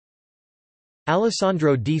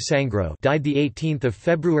Alessandro di Sangro, died the 18th of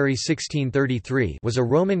February 1633, was a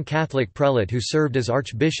Roman Catholic prelate who served as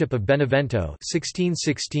Archbishop of Benevento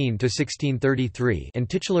 (1616 to 1633) and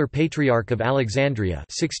titular Patriarch of Alexandria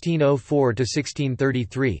 (1604 to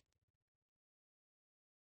 1633).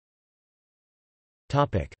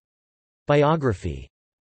 Topic: Biography.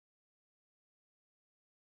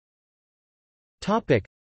 Topic: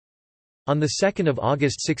 On 2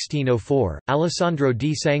 August 1604, Alessandro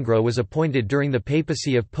di Sangro was appointed during the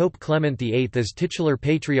papacy of Pope Clement VIII as titular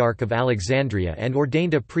Patriarch of Alexandria and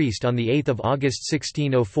ordained a priest on 8 August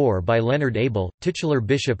 1604 by Leonard Abel, titular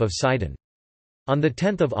Bishop of Sidon. On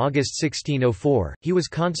 10 August 1604, he was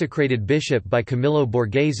consecrated bishop by Camillo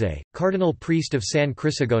Borghese, cardinal priest of San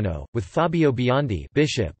Crisogono, with Fabio Biondi,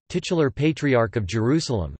 bishop, titular Patriarch of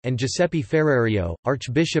Jerusalem, and Giuseppe Ferrario,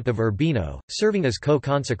 Archbishop of Urbino, serving as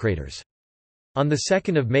co-consecrators. On 2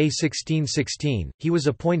 May 1616, he was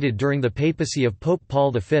appointed during the papacy of Pope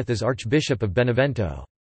Paul V as Archbishop of Benevento.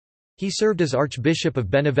 He served as Archbishop of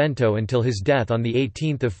Benevento until his death on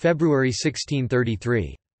 18 February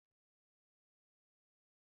 1633.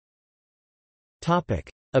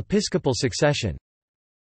 Episcopal succession.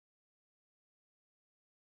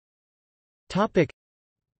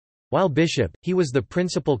 While bishop, he was the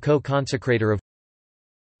principal co-consecrator of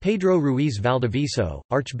Pedro Ruiz Valdiviso,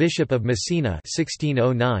 Archbishop of Messina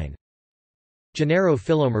 1609, Gennaro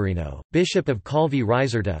Filomarino, Bishop of Calvi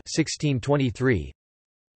Riserta 1623,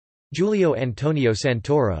 Giulio Antonio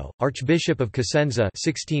Santoro, Archbishop of Cosenza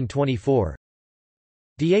 1624,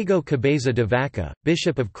 Diego Cabeza de Vaca,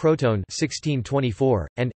 Bishop of Crotone 1624,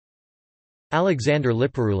 and Alexander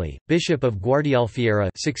Liparuli, Bishop of Guardialfiera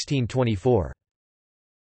 1624.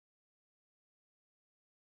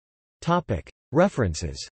 Topic: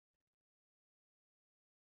 References.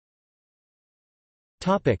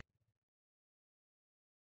 Topic.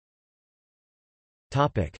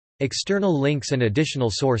 External links and additional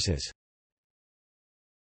sources.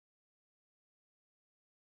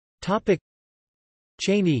 Topic.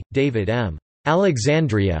 Cheney, David M.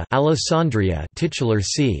 Alexandria, titular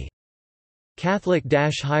c.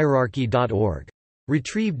 Catholic-hierarchy.org.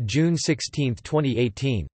 Retrieved June 16,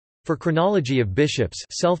 2018. For Chronology of Bishops,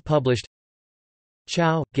 self-published.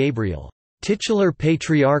 Chow, Gabriel. Titular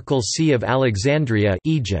Patriarchal See of Alexandria,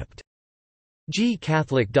 Egypt.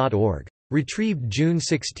 gcatholic.org. Retrieved June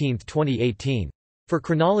 16, 2018. For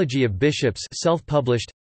Chronology of Bishops,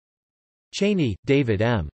 self-published. Cheney, David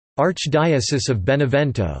M. Archdiocese of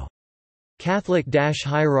Benevento.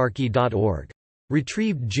 Catholic-hierarchy.org.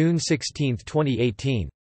 Retrieved June 16, 2018.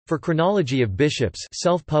 For Chronology of Bishops,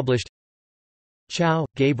 self-published. Chow,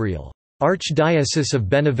 Gabriel. Archdiocese of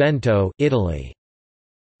Benevento, Italy.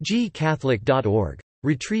 gcatholic.org.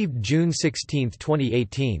 Retrieved June 16,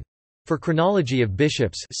 2018. For Chronology of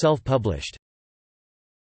Bishops, self-published.